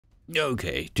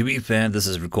Okay, to be fair, this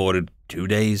is recorded 2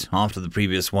 days after the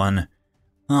previous one.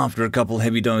 After a couple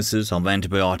heavy doses of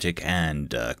antibiotic and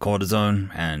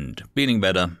cortisone and feeling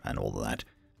better and all of that.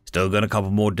 Still got a couple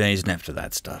more days left of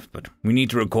that stuff, but we need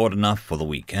to record enough for the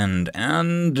weekend,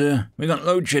 and we got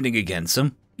load shedding again,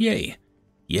 so yay.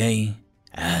 Yay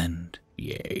and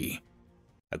yay.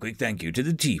 A quick thank you to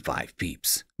the T5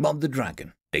 peeps,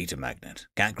 TheDragon, Datamagnet,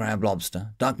 Catcrab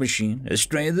Lobster, DuckMachine,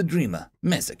 Astraya the Dreamer,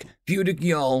 Mezec, Feudic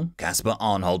Jarl, Casper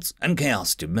Arnholtz, and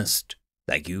Chaos2Mist.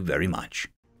 Thank you very much.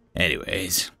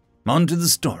 Anyways, on to the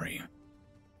story.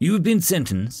 You have been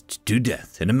sentenced to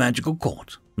death in a magical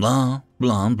court. Blah,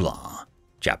 blah, blah.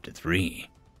 Chapter 3.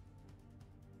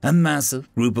 A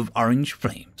massive group of orange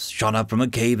flames shot up from a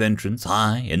cave entrance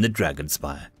high in the dragon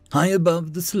spire, high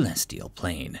above the celestial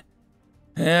plane.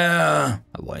 Yeah,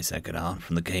 a voice echoed out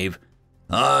from the cave.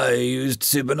 I used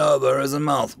supernova as a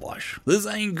mouthwash. This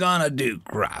ain't gonna do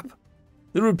crap.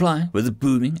 The reply was a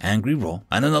booming, angry roar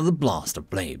and another blast of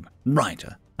flame,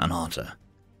 brighter and hotter.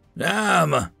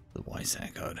 Damn, the voice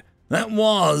echoed. That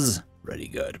was pretty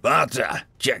good, but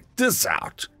check this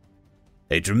out.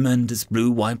 A tremendous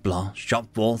blue-white blast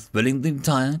shot forth, filling the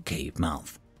entire cave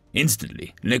mouth,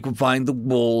 instantly liquefying the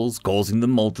walls, causing the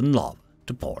molten lava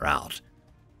to pour out.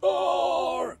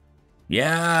 Or,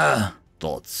 yeah,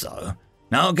 thought so.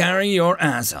 Now carry your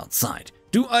ass outside.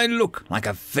 Do I look like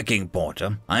a ficking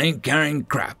porter? I ain't carrying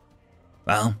crap.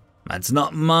 Well, that's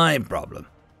not my problem.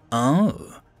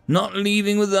 Oh, not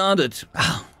leaving without it.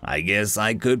 Well, I guess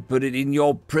I could put it in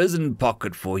your prison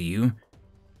pocket for you.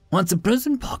 What's a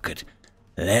prison pocket?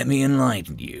 Let me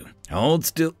enlighten you. Hold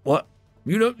still. What?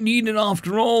 You don't need it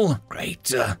after all.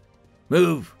 Great.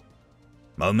 Move.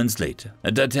 Moments later,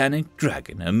 a titanic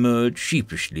dragon emerged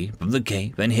sheepishly from the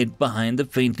cave and hid behind the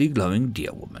faintly glowing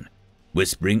deer woman,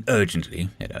 whispering urgently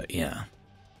in her ear.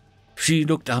 She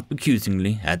looked up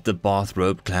accusingly at the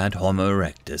bathrobe-clad Homo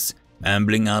erectus,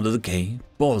 ambling out of the cave,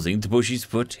 pausing to push his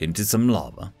foot into some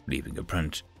lava, leaving a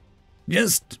print.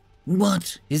 Just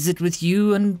what is it with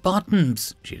you and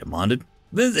bottoms? She demanded.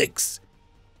 Physics.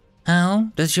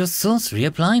 How does your sorcery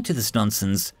apply to this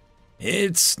nonsense?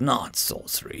 It's not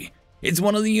sorcery. It's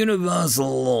one of the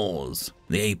universal laws,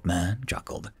 the ape-man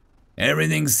chuckled.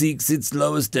 Everything seeks its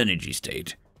lowest energy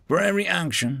state. For every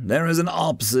action, there is an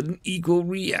opposite and equal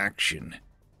reaction.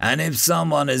 And if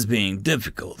someone is being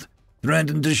difficult,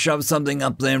 threaten to shove something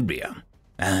up their rear.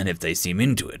 And if they seem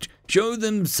into it, show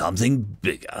them something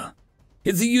bigger.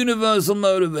 It's a universal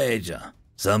motivator.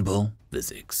 Simple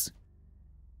physics.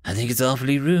 I think it's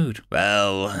awfully rude.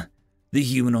 Well, the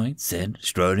humanoid said,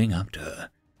 strolling up to her.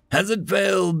 Has it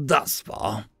failed thus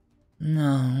far?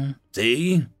 No.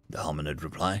 See? The hominid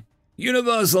replied.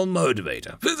 Universal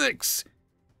motivator. Physics.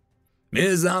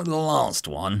 Is that the last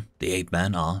one? The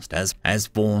ape-man asked as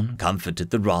Fawn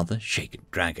comforted the rather shaken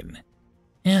dragon.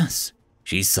 Yes,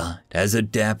 she sighed as her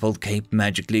dappled cape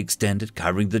magically extended,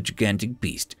 covering the gigantic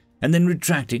beast, and then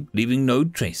retracting, leaving no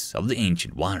trace of the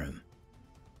ancient Wyram.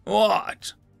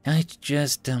 What? I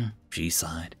just, she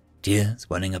sighed, tears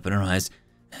welling up in her eyes.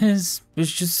 There's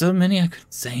just so many I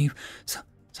couldn't save.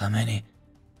 So many.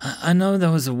 I know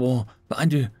there was a war, but I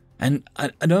do. And I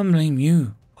don't blame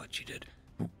you, what you did.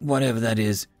 Whatever that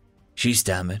is. She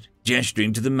stammered,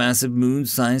 gesturing to the massive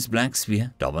moon-sized black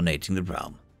sphere dominating the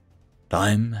realm.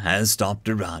 Time has stopped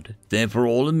around it, therefore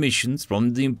all emissions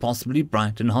from the impossibly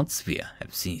bright and hot sphere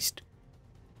have ceased.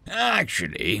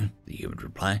 Actually, the human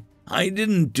replied, I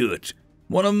didn't do it.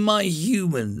 One of my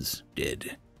humans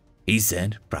did, he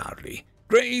said proudly.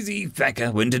 Crazy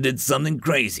fecker went and did something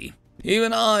crazy.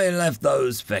 Even I left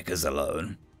those feckers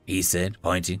alone, he said,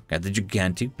 pointing at the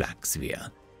gigantic black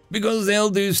sphere. Because they'll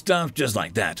do stuff just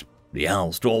like that. The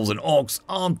owls, trolls, and orcs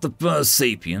aren't the first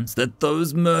sapiens that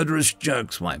those murderous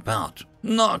jerks wipe out.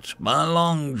 Not by a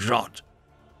long shot.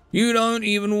 You don't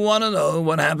even want to know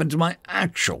what happened to my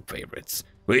actual favorites,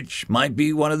 which might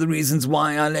be one of the reasons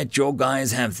why I let your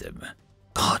guys have them.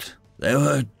 God, they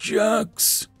were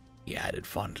jerks, he added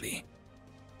fondly.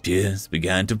 Tears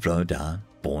began to flow down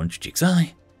Fawn's cheeks.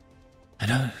 I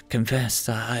don't confess,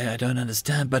 I don't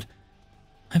understand, but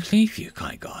I believe you,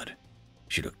 Kai God.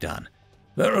 She looked down.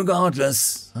 But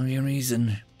regardless of your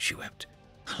reason, she wept.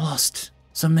 I lost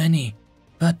so many,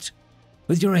 but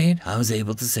with your aid, I was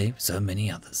able to save so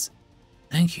many others.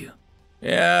 Thank you.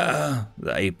 Yeah,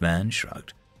 the ape-man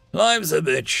shrugged. Life's a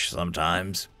bitch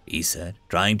sometimes, he said,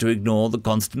 trying to ignore the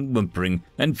constant whimpering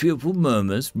and fearful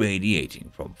murmurs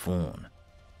radiating from Fawn.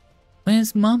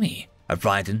 Where's Mummy? A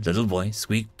frightened little voice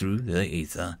squeaked through the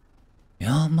ether.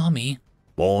 Your Mummy,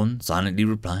 Fawn silently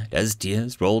replied as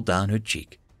tears rolled down her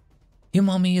cheek. Your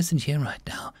Mummy isn't here right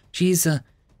now. She's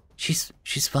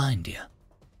fine, dear.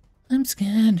 I'm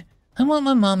scared. I want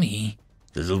my mommy,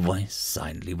 the little voice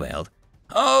silently wailed.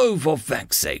 Oh, for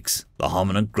feck's sakes, the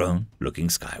hominid groaned, looking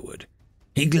skyward.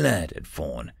 He glared at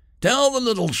Fawn. Tell the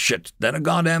little shit that a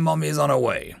goddamn mommy is on her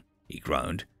way, he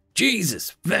groaned.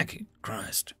 Jesus fucking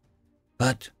Christ.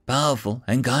 But powerful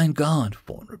and kind God,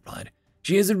 Fawn replied.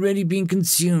 She has already been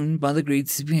consumed by the great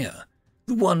sphere,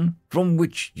 the one from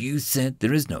which you said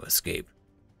there is no escape.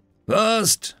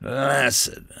 First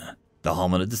lesson, the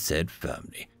hominid said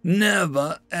firmly.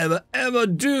 Never, ever, ever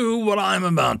do what I'm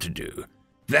about to do.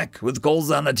 Feck with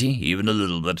causality, even a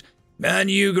little bit,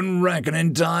 and you can wreck an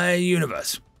entire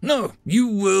universe. No, you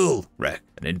will wreck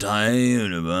an entire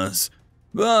universe.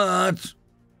 But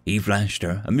he flashed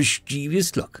her a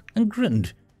mischievous look and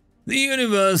grinned. The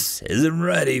universe is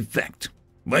already fecked.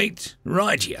 Wait,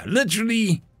 right here,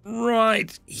 literally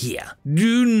right here.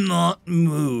 Do not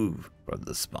move from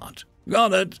the spot.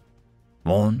 Got it?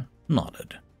 Vaughn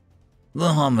nodded. The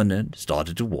hominid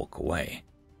started to walk away.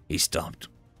 He stopped.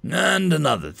 And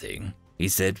another thing, he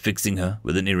said, fixing her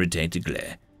with an irritated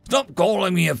glare. Stop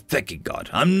calling me a fecky god.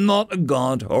 I'm not a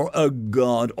god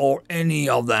or any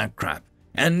of that crap.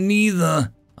 And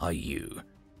neither are you.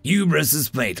 Hubris is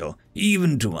fatal,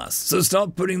 even to us, so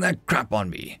stop putting that crap on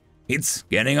me. It's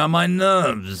getting on my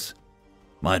nerves.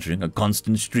 Muttering a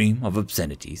constant stream of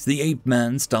obscenities, the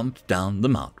ape-man stumped down the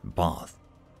mountain path.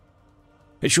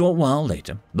 A short while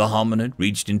later, the hominid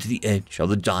reached into the edge of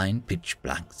the giant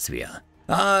pitch-black sphere.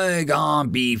 I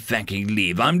can't be fucking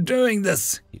leave. I'm doing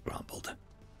this, he grumbled.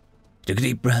 He took a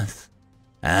deep breath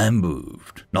and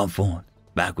moved, not forward,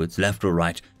 backwards, left or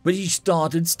right, but he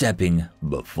started stepping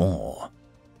before.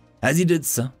 As he did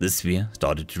so, the sphere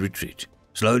started to retreat,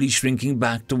 slowly shrinking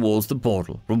back towards the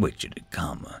portal from which it had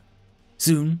come.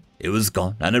 Soon, it was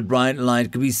gone, and a bright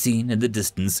light could be seen in the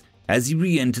distance as he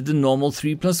re-entered the normal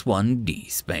 3+1D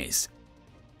space.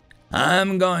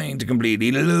 I'm going to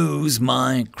completely lose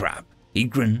my crap, he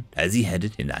grinned as he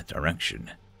headed in that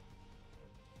direction.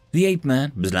 The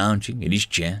ape-man was lounging in his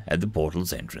chair at the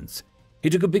portal's entrance. He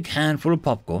took a big handful of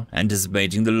popcorn,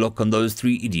 anticipating the look on those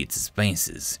three idiots'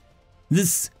 faces.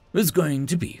 This was going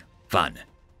to be fun.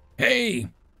 Hey,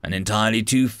 an entirely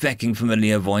too fecking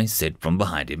familiar voice said from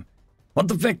behind him. What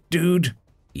the feck, dude?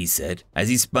 He said as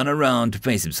he spun around to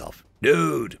face himself.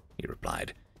 Dude, he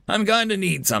replied. I'm going to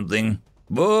need something.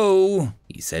 Whoa,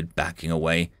 he said, backing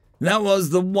away. That was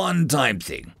the one-time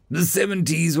thing. The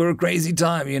 70s were a crazy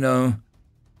time, you know.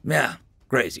 Yeah,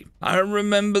 crazy. I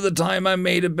remember the time I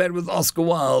made a bet with Oscar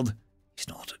Wilde. He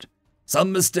snorted.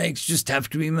 Some mistakes just have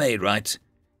to be made, right?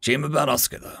 Shame about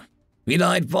Oscar, though. He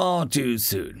died far too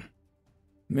soon.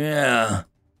 Yeah.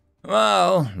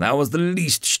 Well, that was the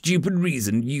least stupid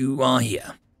reason you are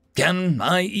here. Can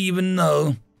I even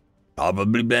know?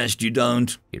 Probably best you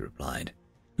don't, he replied.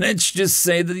 Let's just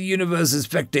say that the universe is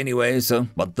fecked anyway, so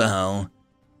what the hell?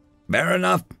 Fair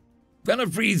enough. Gonna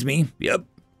freeze me, yep.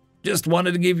 Just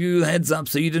wanted to give you a heads up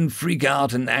so you didn't freak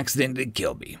out and accidentally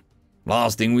kill me.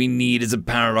 Last thing we need is a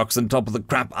paradox on top of the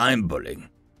crap I'm pulling.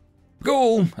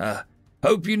 Cool.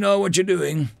 Hope you know what you're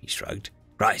doing, he shrugged.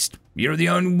 Christ, you're the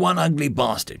only one ugly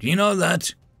bastard, you know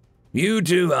that? You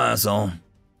too, asshole.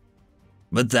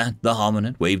 With that, the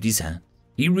hominid waved his hand.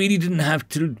 He really didn't have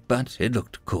to, but it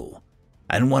looked cool.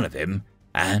 And one of him,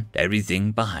 and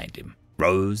everything behind him,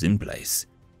 rose in place.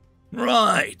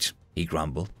 Right, he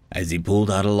grumbled, as he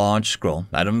pulled out a large scroll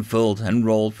that unfurled and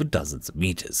rolled for dozens of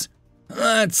meters.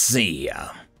 Let's see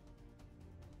here.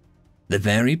 The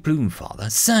fairy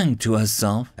Plumefather sang to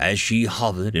herself as she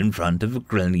hovered in front of a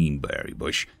green berry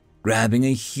bush, grabbing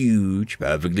a huge,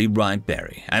 perfectly ripe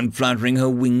berry and fluttering her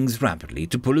wings rapidly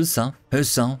to pull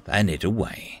herself and it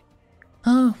away.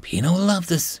 Oh, Pino will love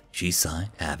this, she sighed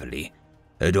happily.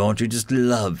 Her daughter just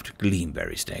loved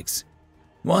gleamberry steaks.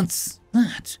 What's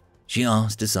that? She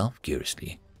asked herself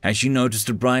curiously, as she noticed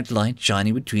a bright light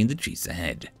shining between the trees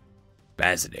ahead.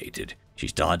 Fascinated, she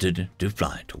started to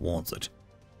fly towards it.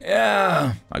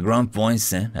 Yeah, a gruff voice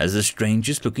said as the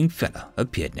strangest-looking fellow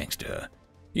appeared next to her.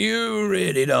 You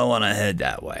really don't want to head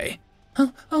that way.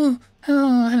 Oh,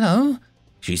 hello,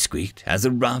 she squeaked as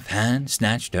a rough hand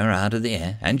snatched her out of the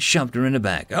air and shoved her in the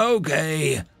back.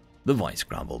 Okay, the voice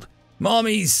grumbled.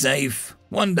 Mommy's safe.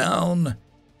 One down.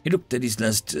 He looked at his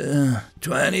list.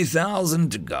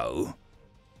 20,000 to go.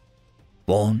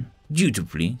 Vaughn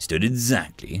dutifully stood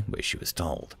exactly where she was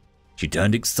told. She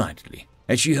turned excitedly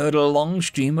as she heard a long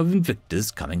stream of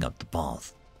invictors coming up the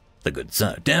path. The good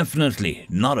sir, definitely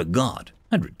not a god,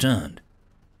 had returned.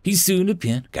 He soon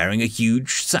appeared carrying a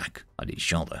huge sack on his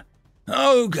shoulder.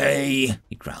 Okay,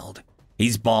 he growled,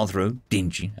 his bathrobe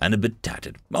dingy and a bit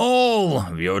tattered. All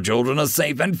of your children are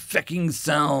safe and fecking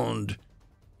sound.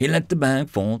 He let the bag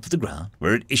fall to the ground,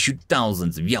 where it issued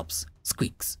thousands of yelps,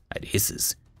 squeaks, and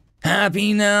hisses.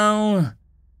 "Happy now?"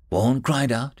 Vaughn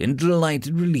cried out in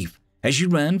delighted relief as she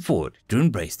ran forward to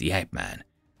embrace the ape man.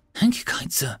 "Thank you,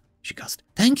 kind sir," she gasped.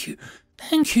 "Thank you,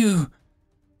 thank you."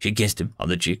 She kissed him on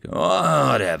the cheek.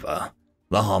 "Whatever,"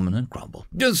 the hominid grumbled.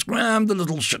 "Just grab the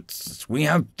little shits. We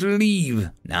have to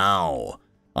leave now.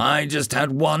 I just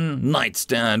had one night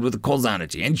stand with the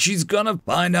causality, and she's gonna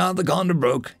find out the condom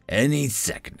broke any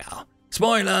second now.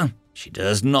 Spoiler, she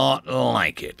does not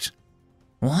like it."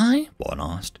 "Why?" Vaughn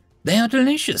asked. "They are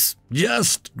delicious."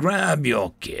 "Just grab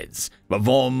your kids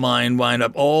before mine wind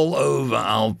up all over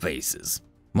our faces."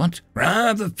 "What?"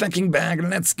 "Grab the fucking bag and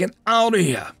let's get out of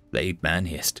here," the ape man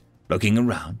hissed, looking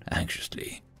around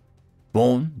anxiously.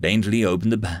 Vaughn daintily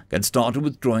opened the bag and started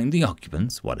withdrawing the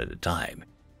occupants one at a time,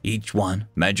 each one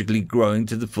magically growing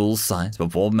to the full size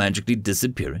before magically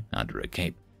disappearing under a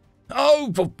cape.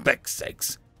 "Oh, for feck's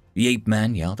sakes!" the ape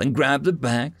man yelled and grabbed the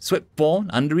bag, swept Vaughn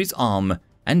under his arm,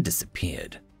 and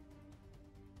disappeared.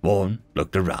 Vaughn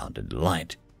looked around in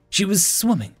delight. She was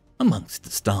swimming amongst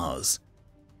the stars.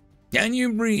 "Can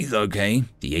you breathe okay?"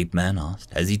 the ape man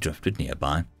asked as he drifted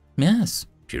nearby. "Yes,"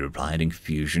 she replied in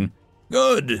confusion.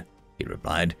 "Good," he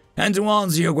replied. "And to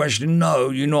answer your question, no,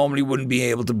 you normally wouldn't be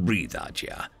able to breathe out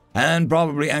here, and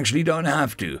probably actually don't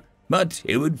have to, but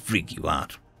it would freak you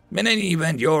out. In any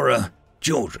event, your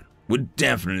children would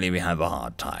definitely have a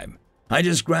hard time. I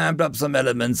just grabbed up some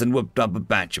elements and whipped up a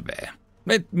batch of air.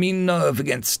 Let me know if it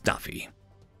gets stuffy."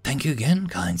 "Thank you again,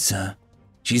 kind sir,"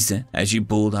 she said as she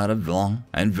pulled out a long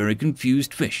and very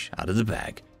confused fish out of the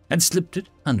bag and slipped it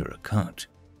under her coat.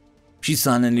 She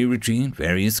silently retrieved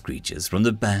various creatures from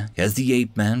the bag as the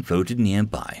ape man floated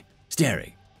nearby,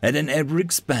 staring at an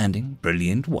ever-expanding,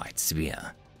 brilliant white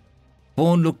sphere.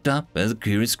 Vaughn looked up at the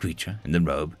curious creature in the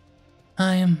robe.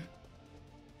 "I am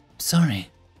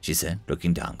sorry," she said,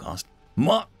 looking downcast.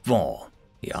 "What for?"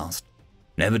 he asked,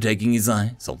 never taking his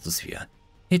eyes off the sphere.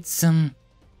 It's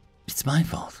my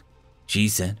fault," she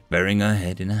said, burying her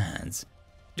head in her hands.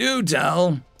 "Do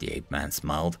tell," the ape man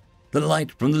smiled, the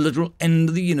light from the literal end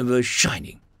of the universe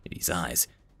shining in his eyes.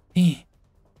 The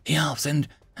elves and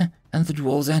the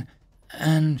dwarves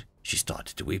and she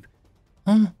started to weep.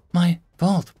 "Oh, my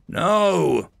fault."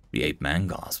 "No," the ape man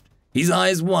gasped, his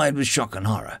eyes wide with shock and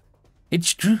horror.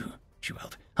 "It's true," she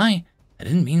wailed. I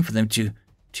didn't mean for them to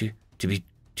be...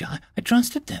 I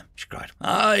trusted them," she cried.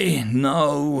 "I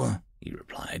know," he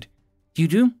replied. "You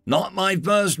do?" "Not my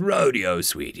first rodeo,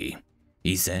 sweetie,"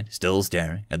 he said, still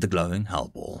staring at the glowing hull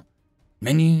ball.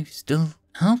 "Then you still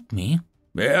help me?"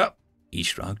 "Yep," he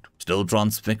shrugged, still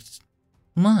transfixed.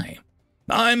 "Why?"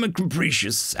 "I'm a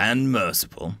capricious and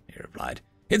merciful," he replied.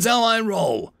 "It's how I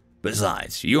roll.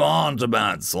 Besides, you aren't a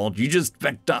bad sort, you just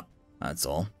fecked up, that's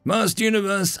all. Most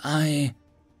universe, I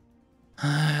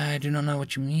do not know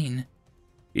what you mean."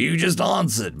 "You just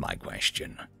answered my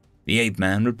question," the ape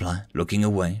man replied, looking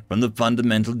away from the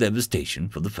fundamental devastation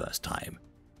for the first time.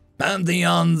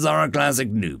 "Pantheons are a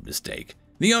classic noob mistake.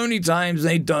 The only times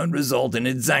they don't result in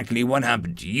exactly what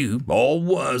happened to you, or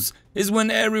worse, is when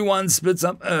everyone splits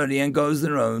up early and goes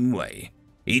their own way,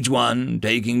 each one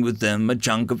taking with them a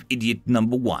chunk of idiot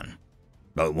number one.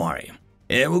 Don't worry,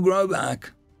 it will grow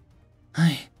back."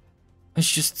 I was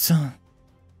just so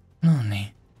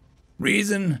lonely."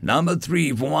 "Reason number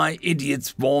 3 for why idiots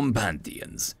form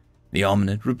pantheons," the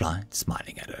hominid replied,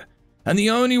 smiling at her. "And the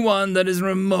only one that is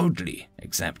remotely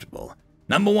acceptable.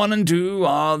 Number 1 and 2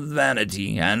 are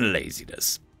vanity and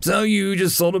laziness. So you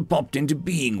just sort of popped into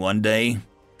being one day."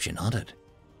 She nodded.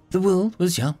 "The world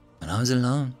was young when I was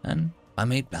alone, and I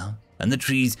made bounds and the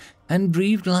trees and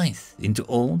breathed life into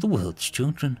all the world's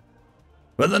children.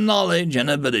 With the knowledge and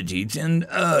ability and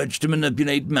urge to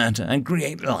manipulate matter and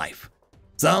create life.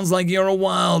 Sounds like you're a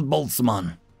wild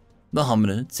boltzmann," the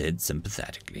hominid said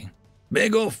sympathetically.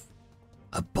 "Big oof."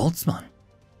 "A boltzmann?"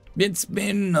 "It's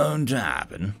been known to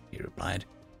happen," he replied.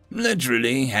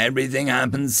 "Literally, everything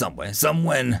happens somewhere,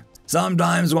 somewhen.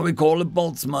 Sometimes what we call a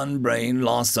boltzmann brain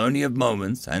lasts only a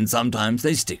moment, and sometimes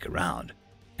they stick around.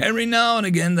 Every now and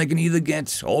again they can either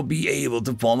get or be able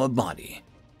to form a body.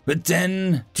 But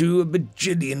 10 to a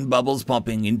bajillion bubbles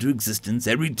popping into existence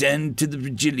every 10 to the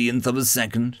bajillionth of a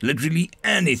second, literally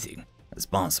anything is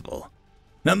possible.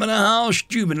 No matter how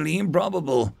stupidly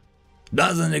improbable.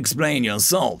 Doesn't explain your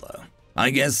soul, though. I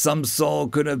guess some soul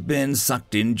could have been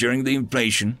sucked in during the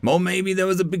inflation, or maybe there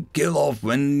was a big kill-off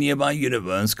when the nearby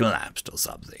universe collapsed or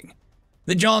something.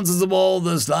 The chances of all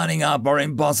this lining up are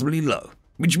impossibly low,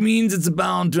 which means it's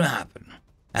bound to happen.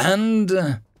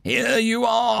 And here you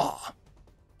are."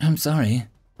 "I'm sorry,"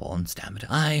 Vaughn stammered.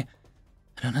 I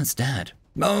don't understand."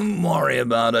 Don't worry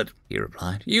about it, he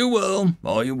replied. You will,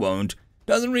 or you won't.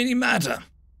 Doesn't really matter.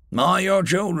 Are your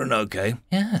children okay?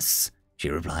 Yes, she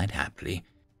replied happily.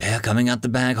 They're coming out the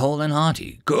bag whole and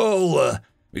hearty. Cool,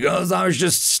 because I was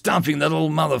just stuffing the little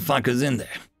motherfuckers in there,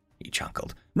 he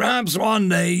chuckled. Perhaps one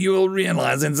day you will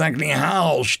realize exactly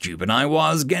how stupid I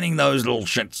was getting those little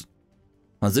shits.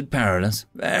 Was it perilous?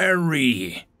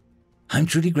 Very. I'm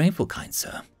truly grateful, kind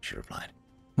sir, she replied.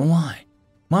 Why?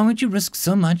 Why would you risk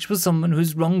so much for someone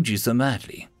who's wronged you so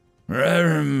badly?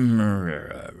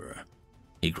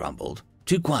 He grumbled,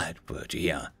 too quiet for her to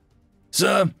hear.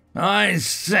 Sir, I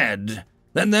said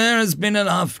that there has been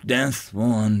enough death for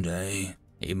one day,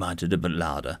 he muttered a bit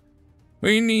louder.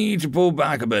 We need to pull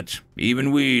back a bit.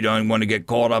 Even we don't want to get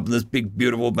caught up in this big,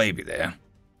 beautiful baby there.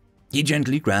 He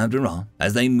gently grabbed her arm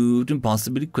as they moved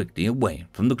impossibly quickly away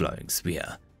from the glowing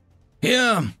sphere.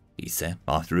 Here, he said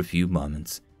after a few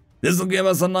moments. This'll give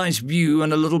us a nice view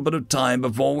and a little bit of time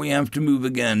before we have to move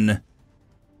again.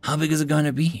 How big is it going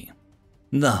to be?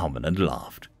 The hominid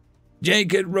laughed.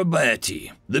 Jacob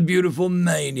Roberti, the beautiful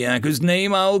maniac whose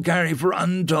name I will carry for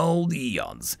untold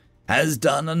eons, has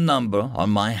done a number on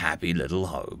my happy little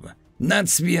home. That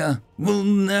sphere will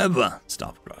never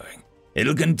stop growing.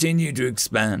 It'll continue to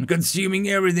expand, consuming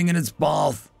everything in its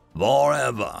path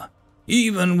forever.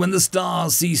 Even when the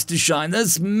stars cease to shine,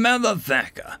 this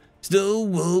motherfucker still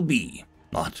will be.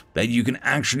 Not that you can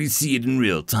actually see it in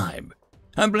real time.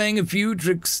 I'm playing a few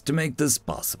tricks to make this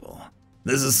possible.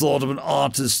 This is sort of an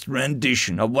artist's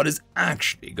rendition of what is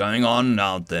actually going on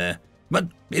out there, but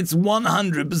it's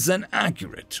 100%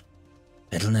 accurate.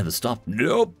 It'll never stop.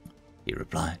 Nope, he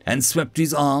replied, and swept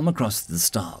his arm across the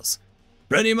stars.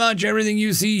 Pretty much everything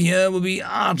you see here will be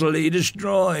utterly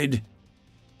destroyed.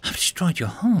 I've destroyed your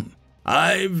home.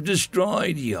 I've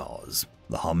destroyed yours,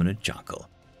 the hominid chuckled.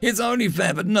 It's only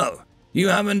fair, but no, you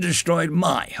haven't destroyed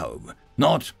my home.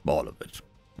 Not all of it.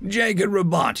 Jacob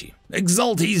Robati,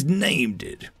 Exalt he's named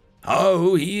it.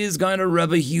 Oh, he is going to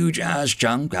rip a huge ass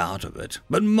chunk out of it,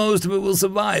 but most of it will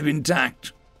survive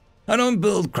intact. I don't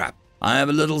build crap. I have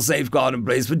a little safeguard in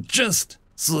place for just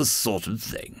this sort of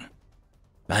thing.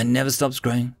 It never stops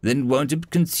growing, then won't it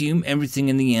consume everything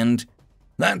in the end?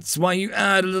 That's why you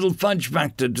add a little fudge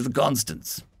factor to the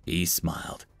constants. He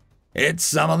smiled. It's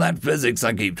some of that physics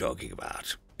I keep talking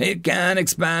about. It can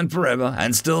expand forever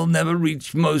and still never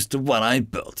reach most of what I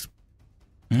built.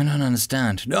 I don't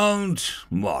understand. Don't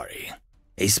worry.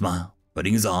 He smiled,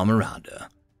 putting his arm around her.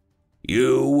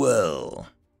 You will.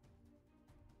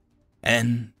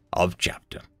 End of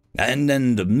chapter. And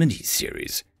end of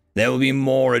mini-series. There will be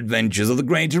more adventures of the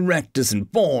great Erectus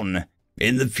and Fawn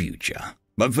in the future.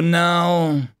 But for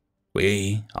now,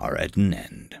 we are at an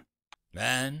end.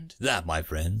 And that, my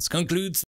friends, concludes